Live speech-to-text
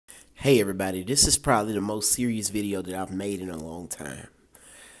Hey everybody, this is probably the most serious video that I've made in a long time.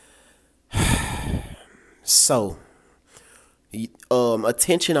 So,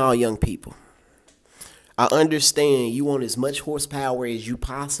 attention all young people. I understand you want as much horsepower as you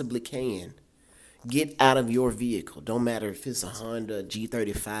possibly can. Get out of your vehicle. Don't matter if it's a Honda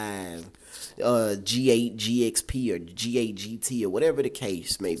G35, G8 GXP or G8 GT or whatever the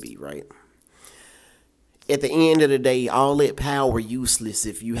case may be, right? At the end of the day, all that power useless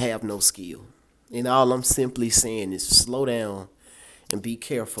if you have no skill. And all I'm simply saying is slow down and be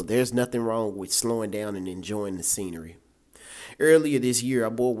careful. There's nothing wrong with slowing down and enjoying the scenery. Earlier this year, I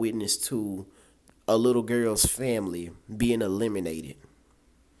bore witness to a little girl's family being eliminated.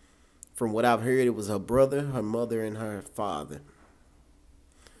 From what I've heard, it was her brother, her mother, and her father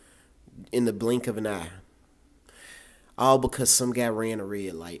in the blink of an eye. All because some guy ran a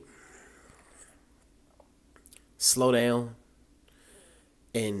red light. Slow down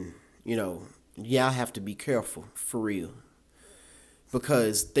and, y'all have to be careful for real.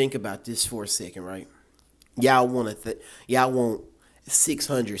 Because think about this for a second, right? Y'all want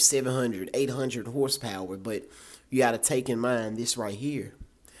 600, 700, 800 horsepower, but you got to take in mind this right here.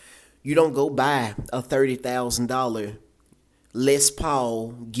 You don't go buy a $30,000 Les Paul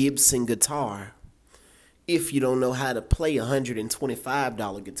Gibson guitar if you don't know how to play a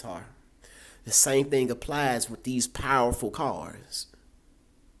 $125 guitar. The same thing applies with these powerful cars.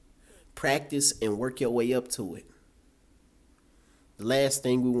 Practice and work your way up to it. The last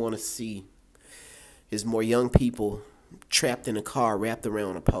thing we want to see is more young people trapped in a car wrapped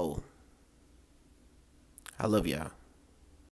around a pole. I love y'all.